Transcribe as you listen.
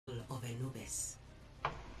this.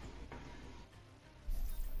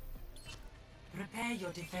 Prepare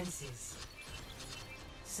your defenses.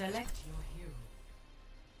 Select your hero.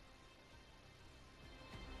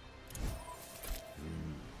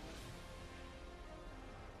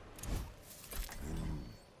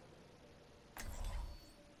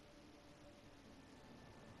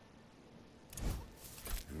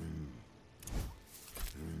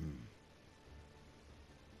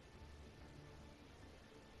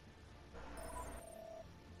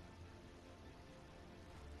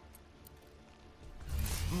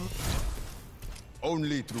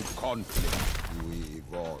 Only through conflict do we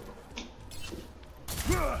evolve.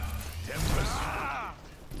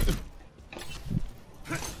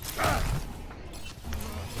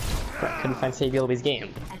 Couldn't find Save Yellowby's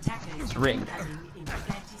game. It's rigged.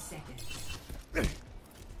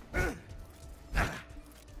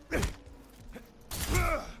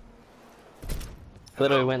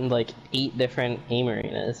 Literally went in like 8 different aim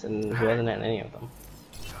arenas and he wasn't at any of them.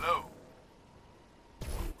 Hello.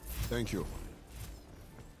 Thank you.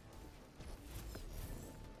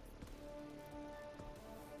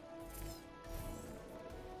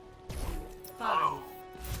 Five,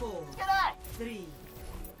 4, 3,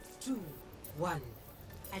 2, 1.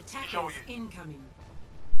 Attackers incoming.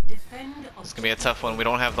 Defend. It's gonna be a tough one. We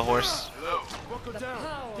don't have the horse.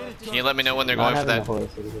 Can you let me know when they're going for that? Can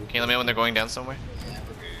you let me know when they're going down somewhere?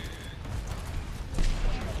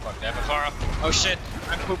 Fuck, they have a Pharah. Oh shit,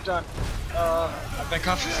 I'm pooped on. I've been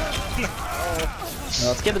cuffed. Well,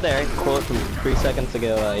 let's get it there. Quote from 3 seconds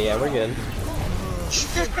ago. Yeah, we're good.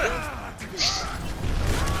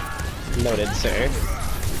 Noted, sir.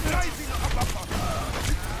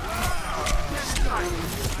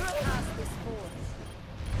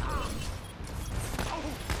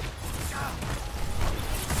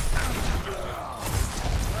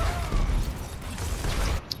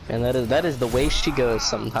 And that is the way she goes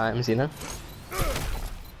sometimes, you know?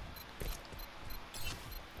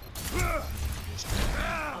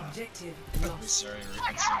 Objective. Sorry,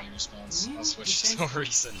 instantly response. I'll switch to no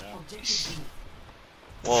reason now.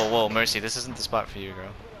 Whoa, Mercy, this isn't the spot for you,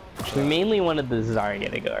 girl. We mainly wanted the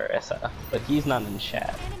Zarya to go Orisa, but he's not in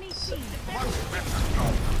chat. So.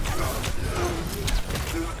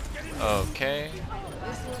 Okay.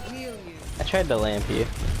 I tried to lamp you.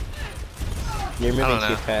 You're moving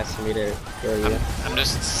too fast for me to go to you. I'm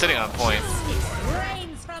just sitting on point.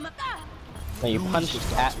 No, you punched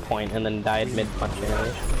at point and then died mid-punch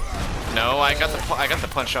anyway. No, I got the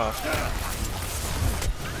punch off.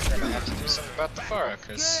 I have to do something about the Pharah,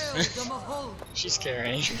 cause she's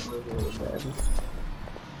carrying.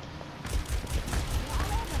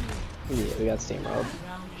 Yeah, we got steamrolled.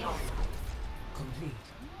 Complete.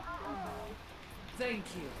 Thank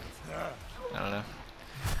you. I don't know.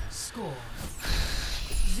 Score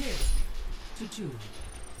 0-2.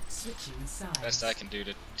 Switching sides. Best I can do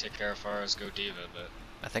to take care of Pharah is go Diva, but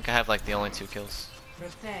I think I have like the only 2 kills.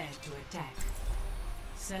 Prepare to attack.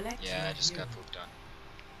 Select. yeah, I just got pooped on.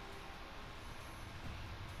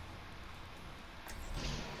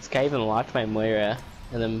 This guy even locked my Moira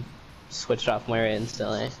and then switched off Moira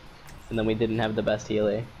instantly. And then we didn't have the best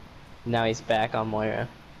healer. Now he's back on Moira.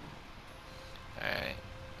 Alright.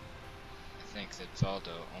 I think that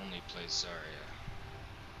Valdo only plays Zarya.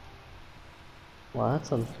 Well,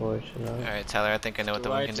 that's unfortunate. Alright, Tyler, I think I know what the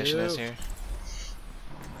win condition is here.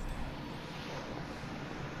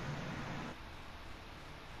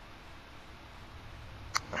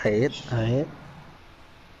 Alright.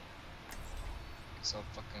 So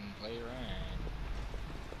fucking play right.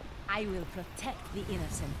 I will protect the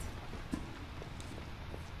innocent.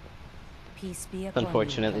 Peace be upon It's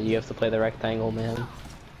unfortunate that you have to play the rectangle, man.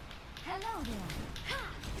 Hello there.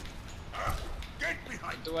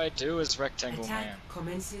 What do I do as rectangle Attack man?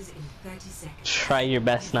 commences in 30 seconds. Try your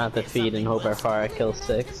best not to feed and hope our Pharah kills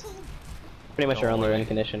 6. Pretty much our only win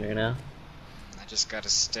condition right now. I just gotta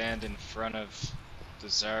stand in front of the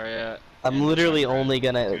Zarya. I'm literally only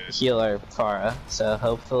gonna heal our Pharah, so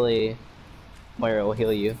hopefully Moira will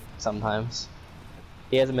heal you sometimes.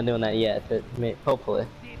 He hasn't been doing that yet, but hopefully.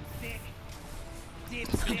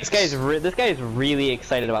 This guy's really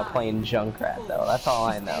excited about playing Junkrat though, that's all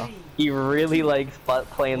I know. He really likes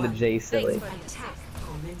playing the J silly.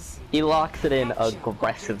 He locks it in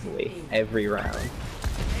aggressively every round.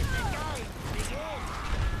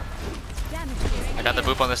 I got the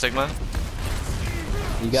boop on the Sigma.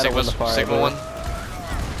 You gotta win the Pharah. Sigma one.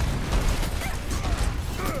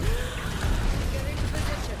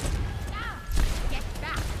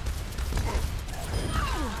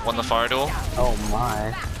 Won the Pharah duel. Oh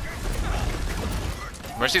my.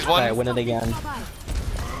 Mercy's one. Alright, win it again.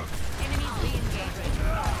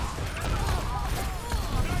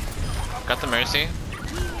 Got the Mercy.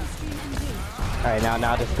 Alright,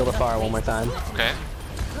 now just kill the Pharah one more time. Okay.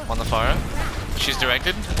 On the Pharah. She's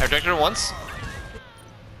directed. I directed her once.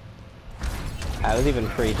 I was even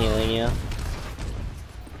free healing you.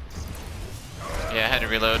 Yeah, I had to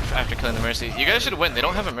reload after killing the Mercy. You guys should win. They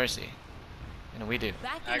don't have a Mercy. And we do.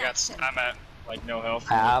 I'm at like no health.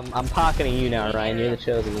 I'm pocketing you now, Ryan. You're the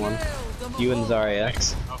chosen one. You and Zarya.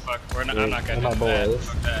 Thanks. Oh fuck, I'm not gonna my do that. boys.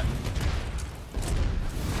 Fuck that.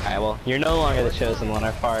 Alright, well, you're no longer the chosen one.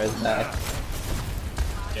 Our Pharah is back.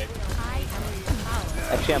 Okay.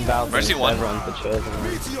 Actually, I'm vouching. Mercy won. Everyone's the chosen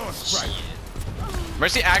one.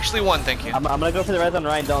 Mercy actually won, thank you. I'm gonna go for the res on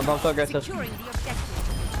Ryan. Don't go aggressive. Yeah,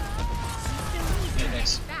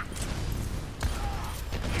 thanks.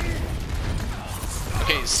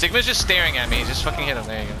 Okay, Sigma's just staring at me. Just fucking hit him.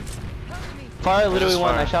 There you go. Pharah literally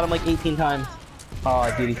won. Pharah? I shot him like 18 times.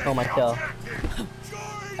 Oh, dude, he stole my kill.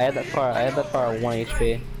 I had that Pharah 1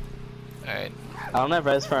 HP. Alright. I don't have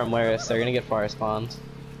res for Amwaris, so they're gonna get Pharah spawns.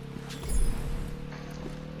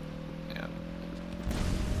 Yeah.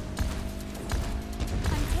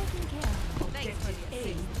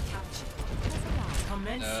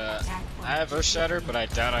 I have Earth Shatter, but I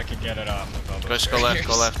doubt I can get it off. Just go left,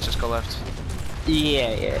 go left, just go left. Yeah.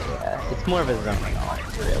 It's more of a zoning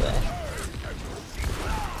off, really.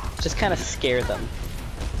 Just kind of scare them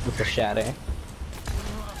with the shatter.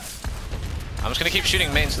 I'm just gonna keep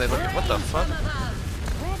shooting main so they look at what the fuck?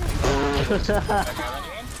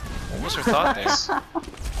 What was her thought there?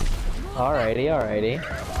 Alrighty.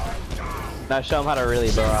 Now show them how to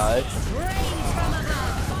really barrage.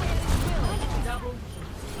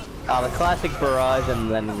 Oh, the classic barrage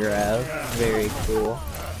and then grab. Very cool.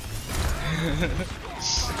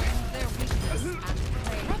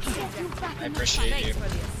 I appreciate you.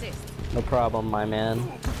 No problem, my man.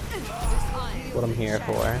 What I'm here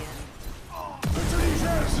for.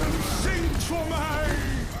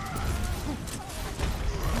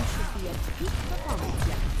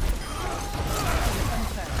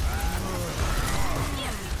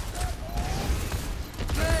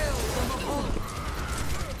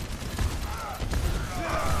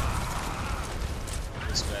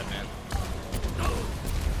 It's bad, man.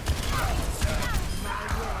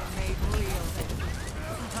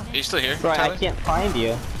 Are you still here? Right, Tyler? I can't find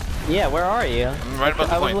you. Yeah, where are you? I'm right above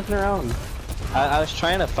the I was point. looking around. I was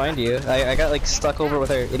trying to find you. I got like stuck over with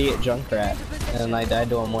our idiot Junkrat, and I died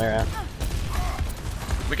to a Moira.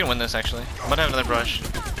 We can win this actually. I'm gonna have another brush.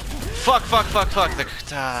 Fuck.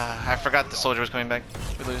 I forgot the soldier was coming back.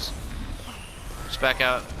 We lose. Just back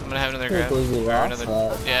out. I'm gonna have another grab. Or another...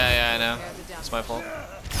 Yeah, I know. It's my fault.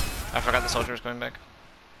 I forgot the soldier was coming back.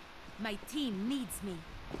 My team needs me.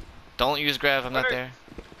 Don't use grab, I'm not there.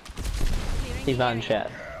 He's not in chat.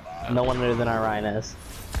 No one other than our Ryan is.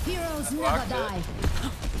 Heroes never die.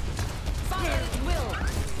 Fire at will.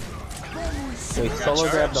 So we solo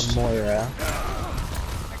grabbed the Moira.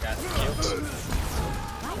 I got killed.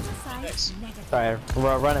 Sorry,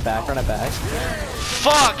 run it back.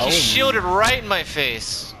 Fuck! He shielded right in my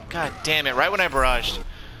face. God damn it! Right when I barraged.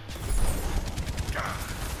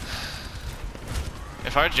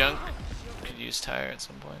 If our junk could use tire at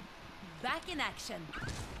some point. Back in action.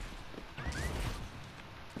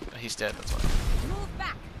 He's dead. That's why. Move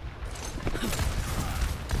back.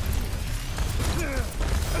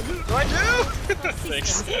 What do I do?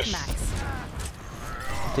 Thanks. Max.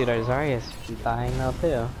 Dude, our Zarya's dying now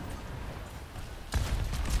too. I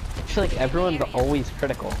feel like everyone's always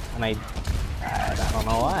critical, and I don't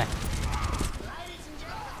know why.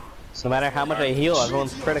 So no matter how much I heal,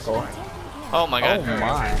 everyone's critical. Oh my god. Oh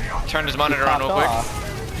my. Turned his monitor on real quick.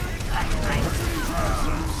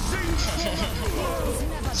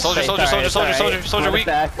 Soldier weak.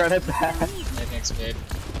 Run it back. Thanks, babe.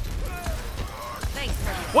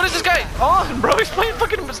 What is this guy on, bro? He's playing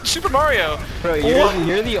fucking Super Mario. Bro,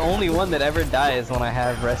 you're the only one that ever dies when I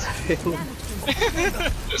have res. You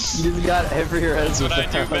just got every res. That's what I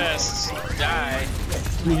do best. Die.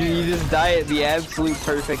 You just die at the absolute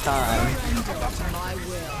perfect time.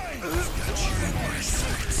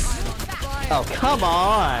 Oh, come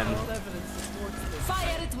on!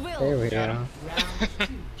 There we go.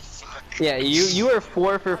 Yeah, you are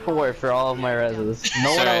 4 for 4 for all of my reses.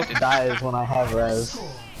 No one else dies when I have res.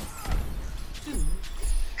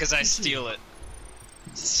 Because I steal it.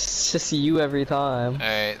 It's just you every time.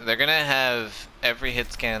 Alright, they're gonna have every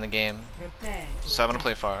hit scan in the game. So I'm gonna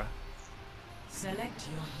play Pharah. Select your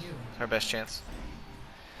hero. Our best chance.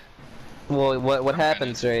 Well, what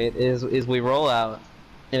happens, right, is we roll out,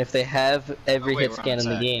 and if they have every hit we're scan in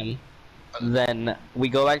the outside. game, then we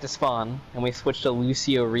go back to spawn, and we switch to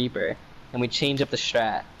Lucio Reaper, and we change up the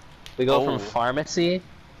strat. We go from Pharmacy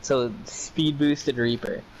So speed boosted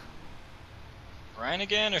Reaper. Ryan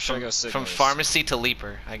again, or should I go From Signals? pharmacy to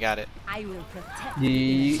leaper. I got it. I will protect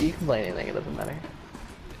You can play anything, it doesn't matter.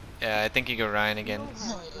 Yeah, I think you go Ryan again.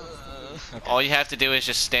 Okay. All you have to do is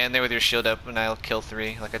just stand there with your shield up and I'll kill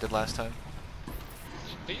 3 like I did last time.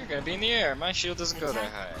 But you're gonna be in the air. My shield doesn't go that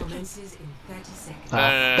Attack high. commences in 30 seconds. No,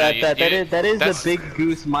 That is that's- the big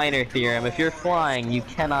goose minor theorem. If you're flying, you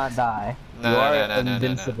cannot die. No, you are no.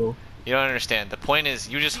 invincible. You don't understand. The point is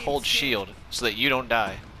you just hold shield so that you don't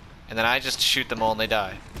die. And then I just shoot them all and they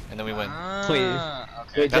die. And then we win. Please.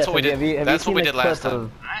 Okay. That's what we did. That's what we did last time.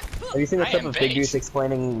 Have you seen the I clip am of Big bait. Goose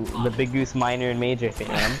explaining the Big Goose minor and major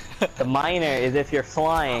theorem? The minor is if you're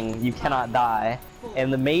flying, you cannot die.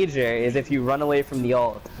 And the major is if you run away from the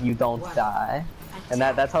ult, you don't die. And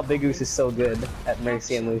that's how Big Goose is so good at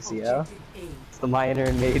Mercy and Lucio. It's the minor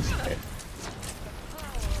and major.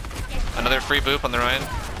 Another free boop on the Ryan.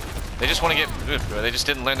 They just want to get booped, bro. They just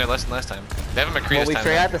didn't learn their lesson last time. They have a McCree Well, this we time.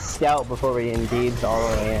 forgot to scout before we engaged all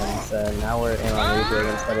the way in, so now we're in on Reaper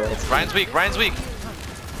against Federal. Ryan's weak. Ryan's weak.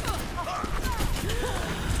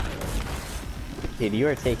 Dude, you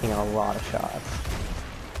are taking a lot of shots.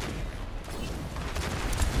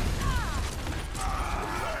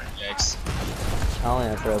 Yikes. I only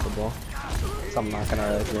have throwables, so I'm not gonna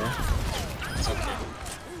really do. It's okay.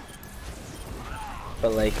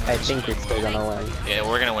 But like, I think we're still gonna win. Yeah,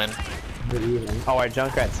 we're gonna win. We're even. Oh, our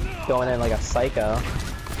Junkrat's going in like a psycho.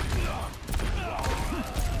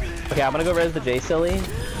 Okay, I'm gonna go res the J silly.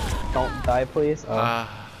 Don't die, please. Oh.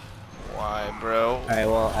 Why, bro? Alright,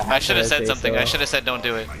 well, I should have said something. I should have said don't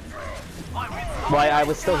do it. Well, I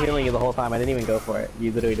was still healing you the whole time. I didn't even go for it.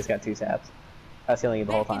 You literally just got 2 taps. I was healing you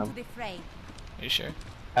the whole time. Are you sure?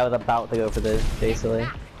 I was about to go for the J silly.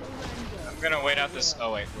 I'm gonna wait out this.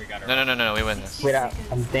 Oh wait, we got her. No, we win this. Wait,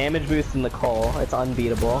 I'm damage boosting the Cole. It's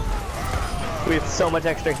unbeatable. We have so much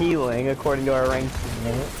extra healing according to our rank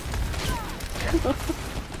teammate.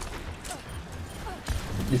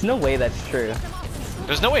 There's no way that's true.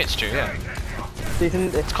 There's no way it's true, yeah.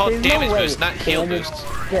 It's called damage boost, not heal boost.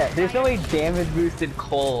 Yeah, there's no way damage boosted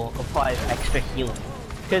Cole applies extra healing.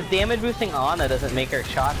 Because damage boosting Ana doesn't make her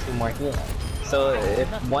shots do more healing. So if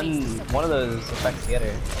one of those affects the other,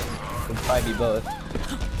 it would probably be both.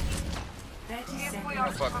 30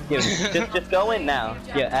 seconds. Dude, just go in now.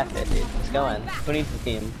 Yeah, F it, dude. Just go in. Who needs the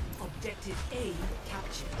team? Objective A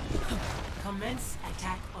captured. Commence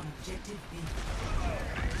attack on objective B.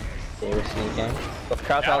 Okay, we're sneaking. Let's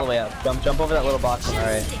crouch all the way up. Jump over that little box on the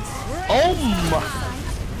right. Oh my!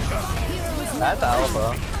 That's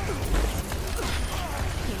alpha.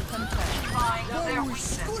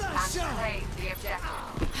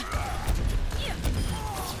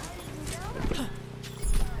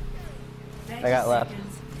 I got left.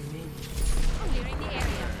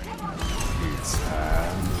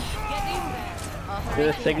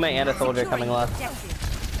 There's a Sigma and a soldier coming left.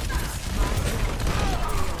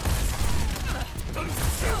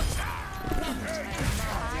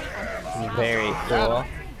 Very cool.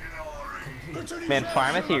 Man,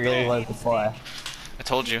 Pharmacy really was the play. I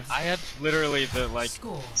told you. I had literally the like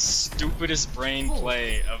stupidest brain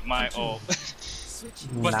play of my ult.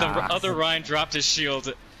 But the other Ryan dropped his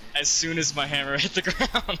shield as soon as my hammer hit the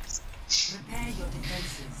ground. Prepare your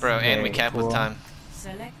defenses. Bro, and we Very cap cool. with time.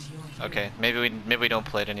 Select your hero. Okay, maybe we don't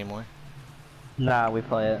play it anymore. Nah, we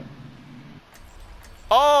play it.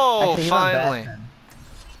 Oh, Actually, he's on finally. Batman.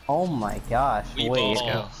 Oh my gosh, We wait,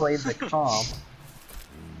 ball. played the comp.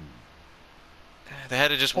 They had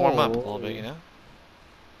to just warm up a little Oh. bit, you know?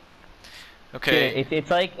 Dude, Okay. it's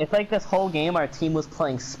like this whole game our team was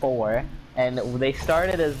playing Spore, and they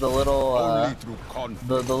started as the little Only through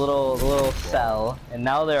conflict. the little cell, and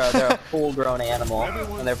now they're a full-grown animal,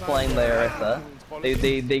 and they're playing the Orisa.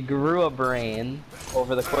 They grew a brain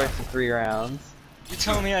over the course of 3 rounds. You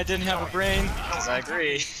told me I didn't have a brain, because I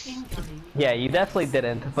agree. Incoming. Yeah, you definitely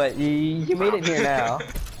didn't, but you made it here now.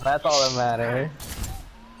 That's all that matters.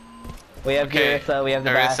 We have Okay, Orisa, we have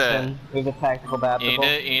the Orisa. Bastion, we have the Tactical You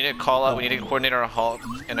Baptical. need to call out. We need to coordinate our halt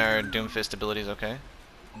and our Doomfist abilities, okay?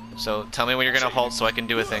 So tell me when you're gonna halt so I can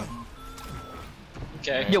do a thing.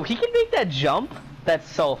 Okay. Yo, he can make that jump? That's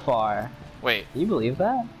so far. Wait. Can you believe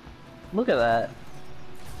that? Look at that.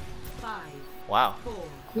 5, Wow. 4.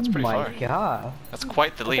 That's pretty oh my far. god. That's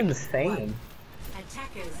quite the That's leap. insane.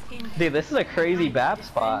 Attackers in. Dude, this is a crazy BAP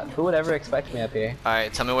spot. Who would ever expect me up here?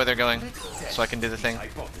 Alright, tell me where they're going so I can do the thing.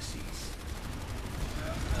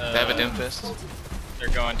 They have a Doomfist. They're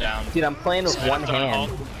going down. Dude, I'm playing with one Don't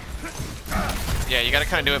hand. Yeah, you gotta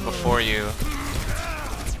kinda do it before you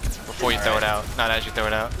throw it out. Not as you throw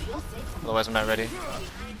it out. Otherwise I'm not ready.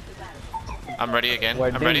 I'm ready again. We're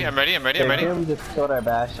I'm ready. I'm ready. I'm ready. I'm ready. Doom just killed our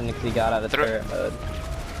Bastion because he got out of turret mode.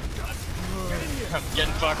 I'm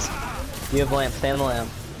getting fucked. You have lamp. Stay in the lamp.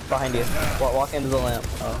 Behind you. Walk into the lamp.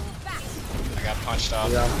 Oh. I got punched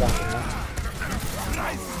off.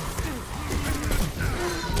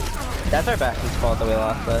 That's our Bastion's fault that we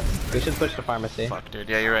lost this. We should push the pharmacy. Fuck, dude.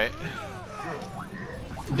 Yeah, you're right.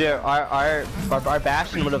 Dude, our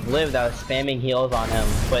Bastion would have lived. I was spamming heals on him,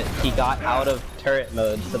 but he got out of turret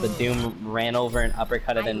mode, so the Doom ran over and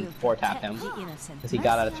uppercutted and 4-tapped him. Because he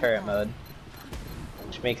got out of turret mode.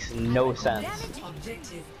 Which makes no sense.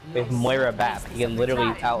 With Moira Bap, he can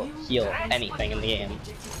literally out-heal anything in the game.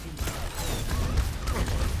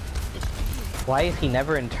 Why is he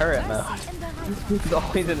never in turret mode? He's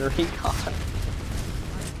always in recon.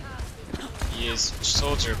 He is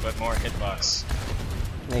soldier, but more hitbox.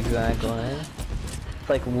 Exactly. It's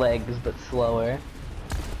like legs, but slower.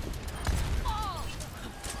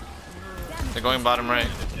 They're going bottom right.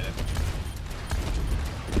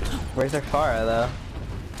 Where's our Pharah, though?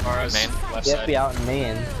 Pharah's Main. left He has to side. be out in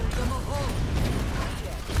main.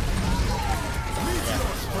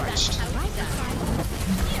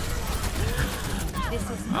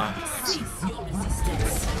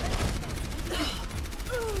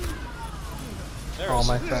 All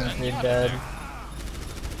my friends are dead.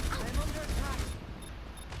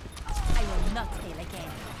 I will not fail again.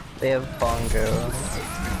 They have Bongo.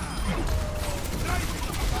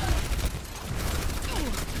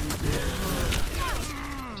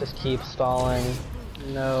 Just keep stalling.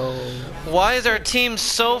 No. Why is our team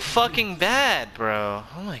so fucking bad, bro?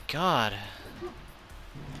 Oh my god.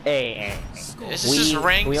 Hey, This is just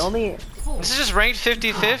ranked. This is just ranked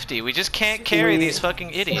 50-50. We just can't carry these fucking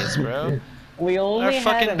idiots, bro. we only Our had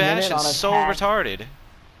fucking a bash minute on is so attack. retarded.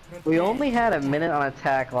 We only had a minute on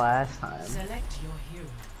attack last time. Select your hero.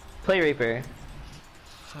 Play Reaper.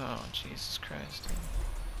 Oh Jesus Christ.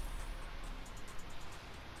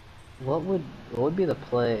 What would be the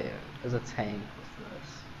play as a tank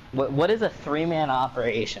with this? What is a 3-man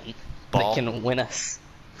operation Ball. that can win us?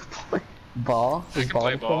 Ball? I Is can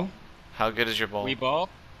play the ball. thing? How good is your ball? We ball.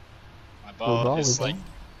 My ball ball, is we like. ball.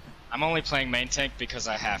 I'm only playing main tank because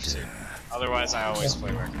I have to. Otherwise, I always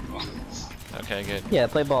play wrecking ball. Okay, good. Yeah,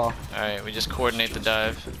 play ball. Alright, we just coordinate the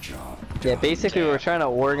dive. Yeah, basically we're trying to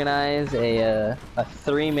organize a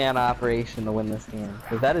 3-man operation to win this game.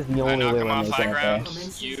 Because that is the I only knock way him we're off making high it there.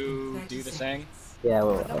 ground. You do the thing. Yeah, I'm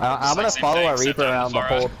gonna like same follow thing, our except Reaper I'm around the Pharah.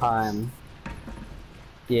 whole time.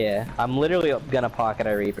 Yeah, I'm literally gonna pocket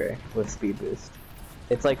our Reaper with speed boost.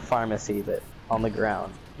 It's like pharmacy, but on the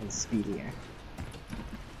ground and speedier.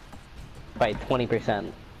 By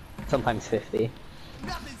 20%, sometimes 50.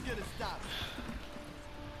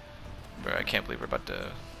 Bro, I can't believe we're about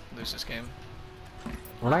to lose this game.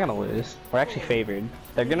 We're not gonna lose. We're actually favored.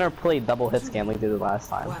 They're gonna play double hit scan like they did last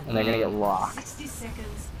time, and they're gonna get locked. 60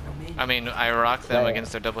 seconds remaining. I mean, I rocked them Yeah.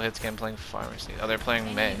 against their double hit scan playing pharmacy. Oh, they're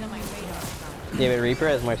playing May. Yeah, but Reaper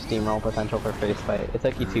has more steamroll potential for first fight. It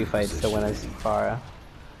took you 2 fights to win as Pharah.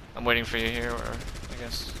 I'm waiting for you here, or I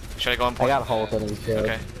guess. Should I go on I point? got hold in his shield.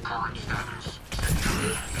 Okay.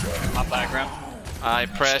 Hop background. I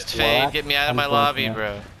pressed Well, fade. that's Get me out of my lobby,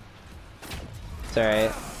 unfortunate. bro. It's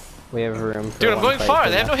alright. We have room for Dude, I'm one going fight far. for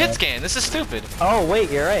They have no that hit fight. scan. This is stupid. Oh wait,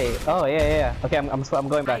 you're right. Oh yeah. Okay, I'm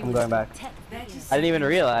going back. I'm going back. I didn't even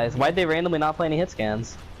realize. Why'd they randomly not play any hit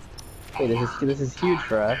scans? Wait, this is huge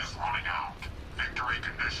for us.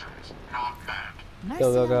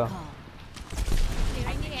 Go, go.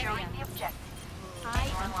 Clearing the area. I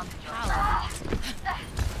am on power.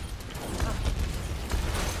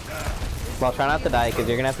 Well, try not to die, because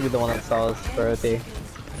you're gonna have to be the one that stalls for OT.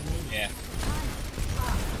 Yeah.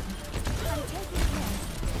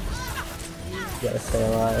 You gotta stay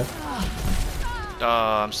alive.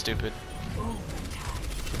 Oh, I'm stupid.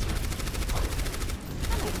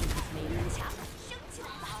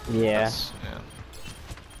 Yeah. That's- yeah.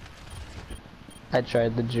 I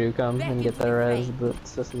tried to juke him and get the res, but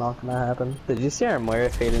it's just not gonna happen. Did you see our Moira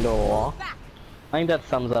fade into a wall? I think that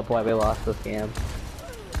sums up why we lost this game.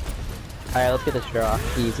 Alright, let's get this draw.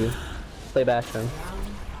 Easy. Play Bastion.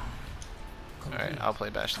 Alright, I'll play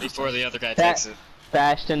Bastion. Before the other guy That- takes it.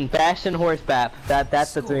 Bastion, horse, Bap.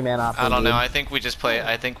 That's the 3-man option. I don't know. dude. I think we just play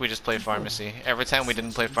pharmacy. Every time we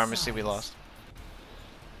didn't play pharmacy, we lost.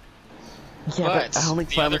 Yeah, But but I don't think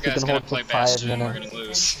the other Pharmacy guy's can gonna hold play for 5 Bastion and we're minutes.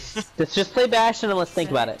 gonna lose. Just play Bastion and let's think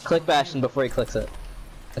about it. Click Bastion before he clicks it.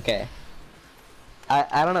 Okay.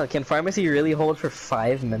 I don't know. Can Pharmacy really hold for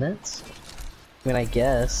 5 minutes? I mean, I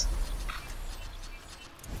guess.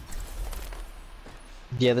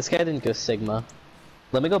 Yeah, this guy didn't go Sigma.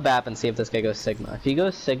 Let me go Bap and see if this guy goes Sigma. If he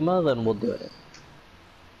goes Sigma, then we'll do it.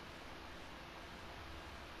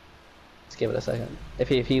 Just give it a second. If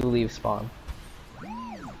he leaves spawn.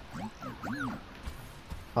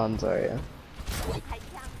 On Zarya.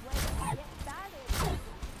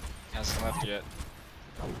 Hasn't left yet.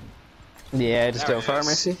 Yeah, just There go he for is.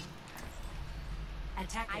 Mercy.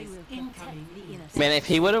 Attackers incoming. Man, if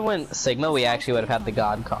he would have went Sigma, we actually would have had the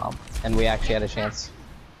God comp, and we actually had a chance.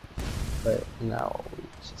 But no, we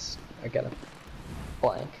just are gonna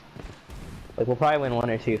blank. Like we'll probably win 1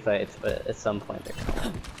 or 2 fights, but at some point they're gonna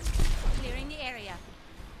win. Clearing the area.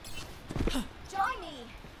 Join me.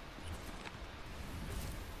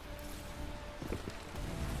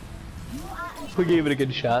 We gave it a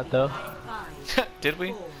good shot though. Did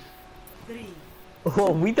we? 3.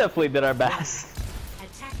 Well, we definitely did our best.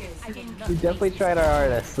 Attackers incoming. We definitely tried our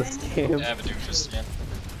hardest this game. Yeah, but doofus again.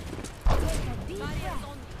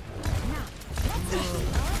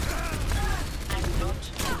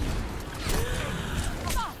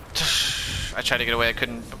 I tried to get away, I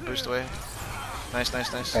couldn't boost away. Nice,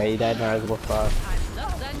 nice, nice. Alright, you died in a reservoir spot.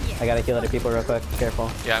 I gotta kill other people real quick.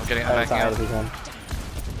 Careful. Yeah, I'm backing Outside out. if we can.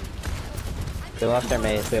 We lost our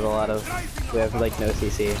mace. We have a lot of. We have like no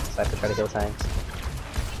CC, so I have to try to kill tanks.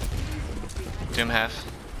 Doom half.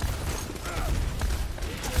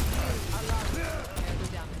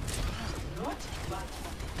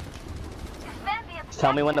 Just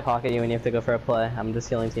tell me when to pocket you when you have to go for a play. I'm just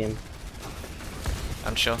healing team.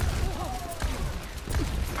 I'm chill.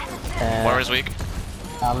 And Warrior's weak.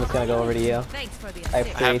 I'm just gonna go over to you. Thanks for the I have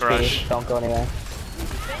 3 have brush. HP. Don't go anywhere.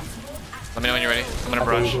 Let me know when you're ready. I'm gonna Okay,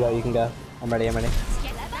 brush. you can go. You can go. I'm ready. I'm ready. Justice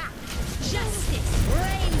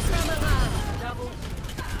reigns from above.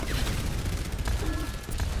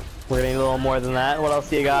 We're gonna need a little more than that. What else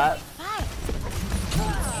do you got?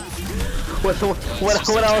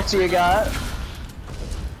 What else do you got?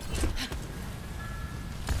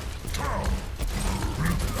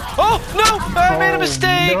 Oh no! I made a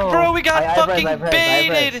mistake, no. bro. We got I fucking res.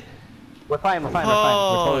 baited. We're fine. We're fine. Oh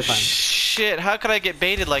We're totally fine. shit! How could I get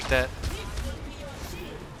baited like that?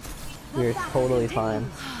 We're totally fine.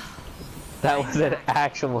 That was an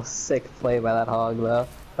actual sick play by that hog, though.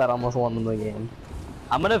 That almost won them the game.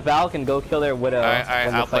 I'm gonna Valk and go kill their Widow. Alright,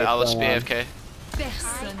 when the I'll fight's just be going on. AFK.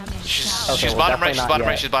 She's, Okay, she's well, bottom right. definitely She's not bottom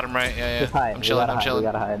right. yet. She's bottom right. Yeah, Just yeah. hide. I'm chilling. We I'm gotta chilling.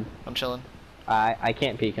 hide. I'm chilling. I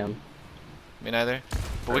can't peek him. Me neither.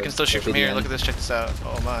 But we can still shoot from here. Look at this. Check this out.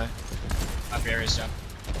 Oh my. My berries jump.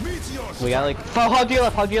 We got like. Oh, hug to your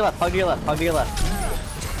left. Hug to your left. Hug to your left. Hug to your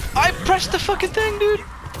left. I pressed the fucking thing, dude.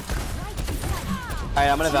 Alright,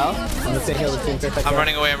 I'm gonna Valk. I'm just gonna heal the team for a second. I'm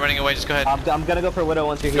running away. I'm running away. Just go ahead. I'm gonna go for Widow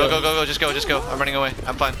once you're Go, healed. go, go, go. Just go. Just go. I'm running away.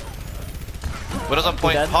 I'm fine. Widow's on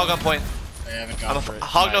point. dead? Hog on point. I haven't gone for it.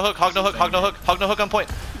 Hog no hook. Hog no hook. Hog no hook. Hog no hook on point.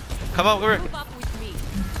 Come on, we're. Move up with me.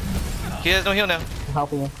 He has no heal now. I'm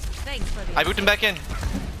helping you. Thanks for the I booped him back in.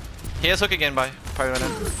 He has hook again, by probably right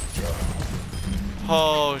now.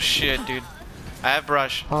 Oh shit, dude. I have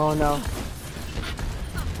brush. Oh no.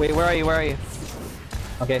 Wait, where are you? Where are you?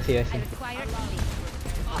 Okay, I see. I see. required healing.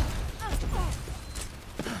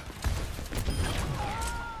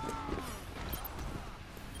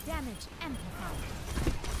 Damage amplified.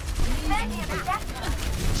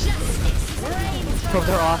 Justice reigns. Bro,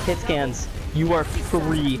 they're off hit scans. You are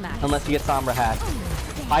free unless you get Sombra hacked.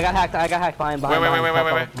 I got hacked behind. Wait.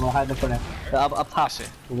 We're hiding in front of up top. see.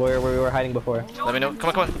 Where we were hiding before. Let me know.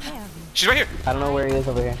 Come on. She's right here. I don't know where he is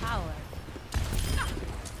over here. Power.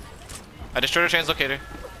 I destroyed her translocator.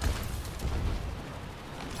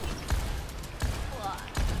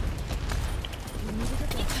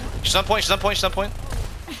 She's on point. She's on point. She's on point.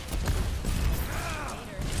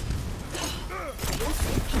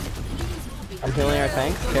 I'm healing our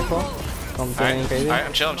tanks. Careful. I'm doing anything crazy. Alright,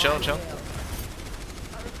 I'm chill. I'm chill. I'm chill.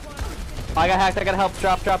 I got hacked. I gotta help.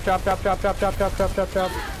 Drop. I'm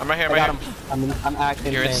right here. I'm I got right him. here. I'm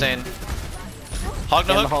acting. You're insane. Hog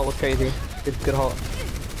no And the hook. halt was crazy. Good halt.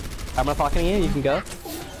 I'm gonna talk to you. You can go.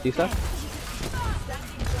 Do stuff.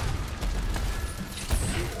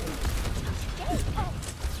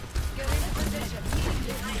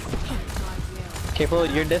 Careful,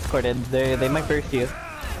 you're discorded. They might burst you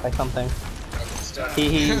by something. I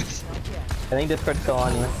think Discord's still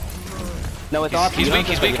on you. No, it's off. He's You don't weak,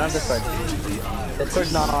 he's Discord, weak. You don't Discord.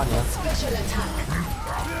 Discord's not on you.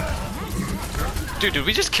 Dude, did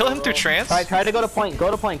we just kill him through trance? Try to go to point.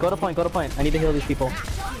 Go to point. I need to heal these people.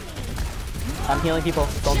 I'm healing people.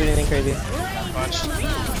 Don't do anything crazy.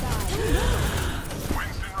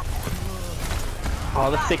 Oh,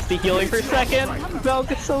 the 60 healing per second.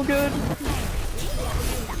 Valk is so good.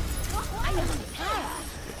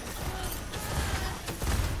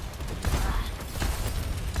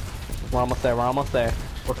 We're almost there.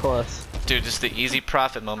 We're close. Dude, just the easy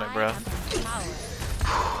profit moment, bro.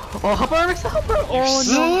 Oh, help her, help her! Oh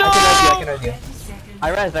no! No! I can res you. I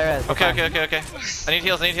res. Okay. I need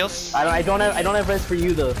heals. I don't have res for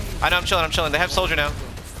you though. I know, I'm chilling. They have soldier now.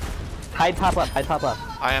 Hide top left.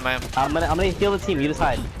 I am. I'm gonna heal the team. You just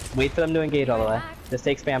hide. Wait for them to engage all the way. Just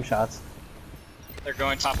take spam shots. They're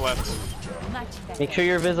going top left. Make sure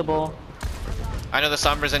you're visible. I know the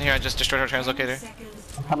Sombra's in here. I just destroyed her translocator.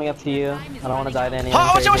 I'm coming up to you. I don't want to die to anyone.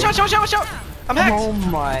 Oh, watch out! I'm hacked! Oh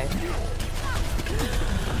my.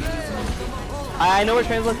 I know where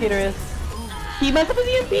translocator is. He messed up his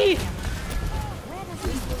EMP!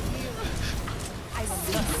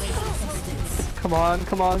 Come on.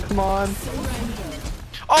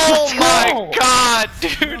 Oh Let's my go! god,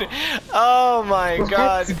 dude! Oh my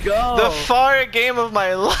god. Let's go! The Pharah game of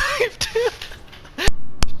my life, dude!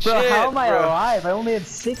 Bro, Shit, how am I bro. alive? I only had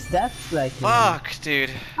 6 deaths that game. Fuck, dude.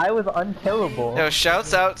 I was unkillable. Yo,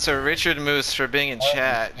 shouts out to Richard Moose for being in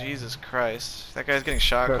chat. Jesus Christ. That guy's getting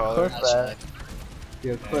shot Bro, caller. clip that.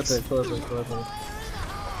 Yo, clip it.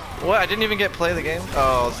 What? I didn't even get play the game?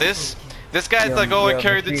 Oh, this guy's Yo, like, oh, I yo,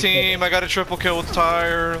 carried the appreciate team, I got a triple kill with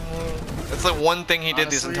Tyre. That's like one thing he did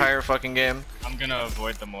this Honestly, entire fucking game. I'm gonna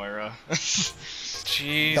avoid the Moira.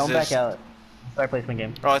 Jesus. Don't back out. Start placement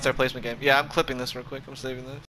game. Oh, it's our placement game. Yeah, I'm clipping this real quick. I'm saving this.